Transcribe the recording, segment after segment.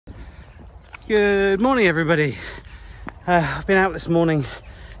Good morning, everybody. I've been out this morning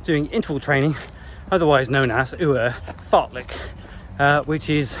doing interval training, otherwise known as Fartlek, which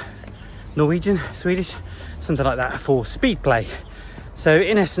is Norwegian, Swedish, something like that, for speed play. So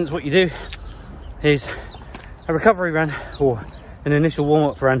in essence, what you do is a recovery run or an initial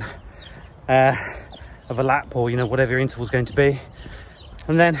warm-up run of a lap, or whatever your interval is going to be,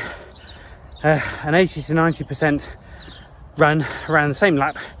 and then an 80 to 90% run around the same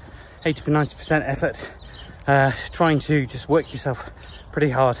lap, 80 to 90% effort, trying to just work yourself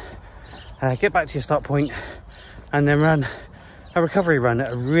pretty hard, get back to your start point, and then run a recovery run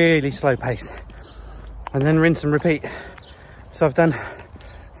at a really slow pace, and then rinse and repeat. So I've done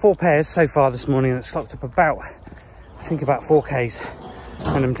 4 pairs so far this morning. That's clocked up about, I think, about 4Ks,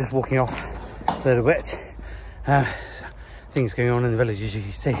 and I'm just walking off a little bit. Things going on in the village, as you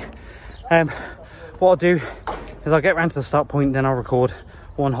can see. What I'll do is I'll get round to the start point, then I'll record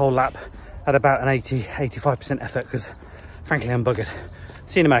one whole lap at about an 80-85% effort, because frankly I'm buggered.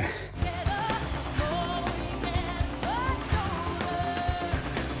 See you in a mo.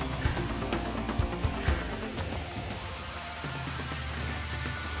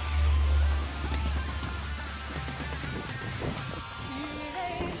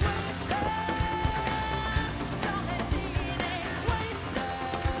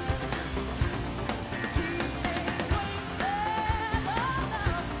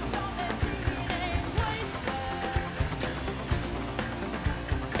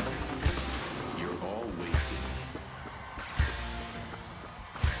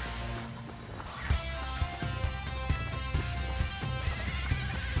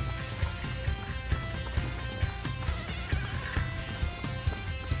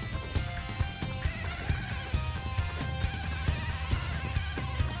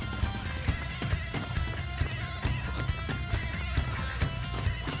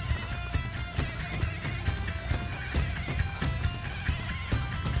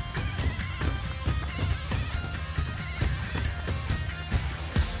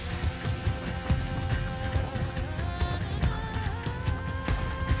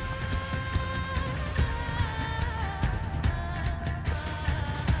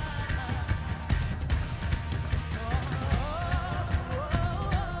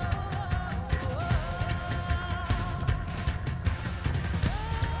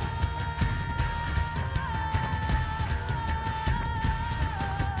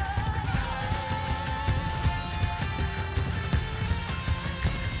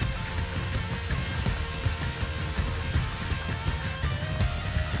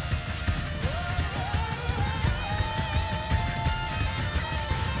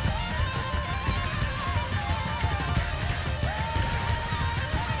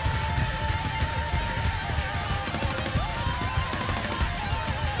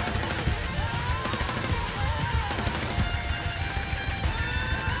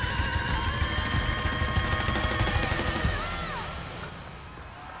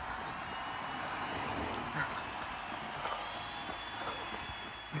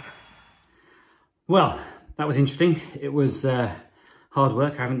 Well, that was interesting. It was hard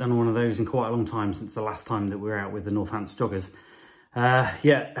work. I haven't done one of those in quite a long time, since the last time that we were out with the Northants joggers.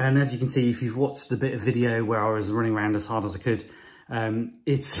 Yeah, and as you can see, if you've watched the bit of video where I was running around as hard as I could,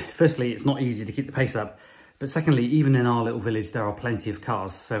 firstly, it's not easy to keep the pace up, but secondly, even in our little village, there are plenty of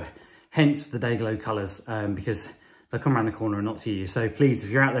cars. So hence the day glow colours, because they'll come around the corner and not see you. So please, if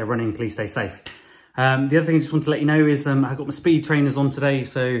you're out there running, please stay safe. The other thing I just want to let you know is I've got my speed trainers on today,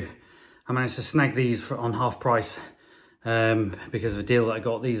 so I managed to snag these on half price because of a deal that I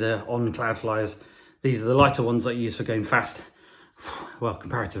got. These are on Cloud Flyers. These are the lighter ones that I use for going fast. Well,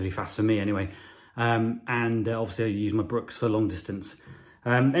 comparatively fast for me anyway. And obviously I use my Brooks for long distance.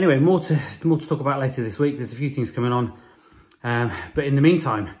 Anyway, more to talk about later this week. There's a few things coming on. But in the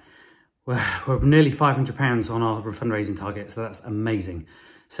meantime, we're nearly £500 on our fundraising target, so that's amazing.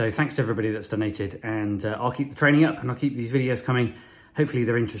 So thanks to everybody that's donated, and I'll keep the training up and I'll keep these videos coming. Hopefully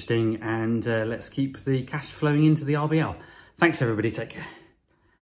they're interesting, and let's keep the cash flowing into the RBL. Thanks everybody, take care.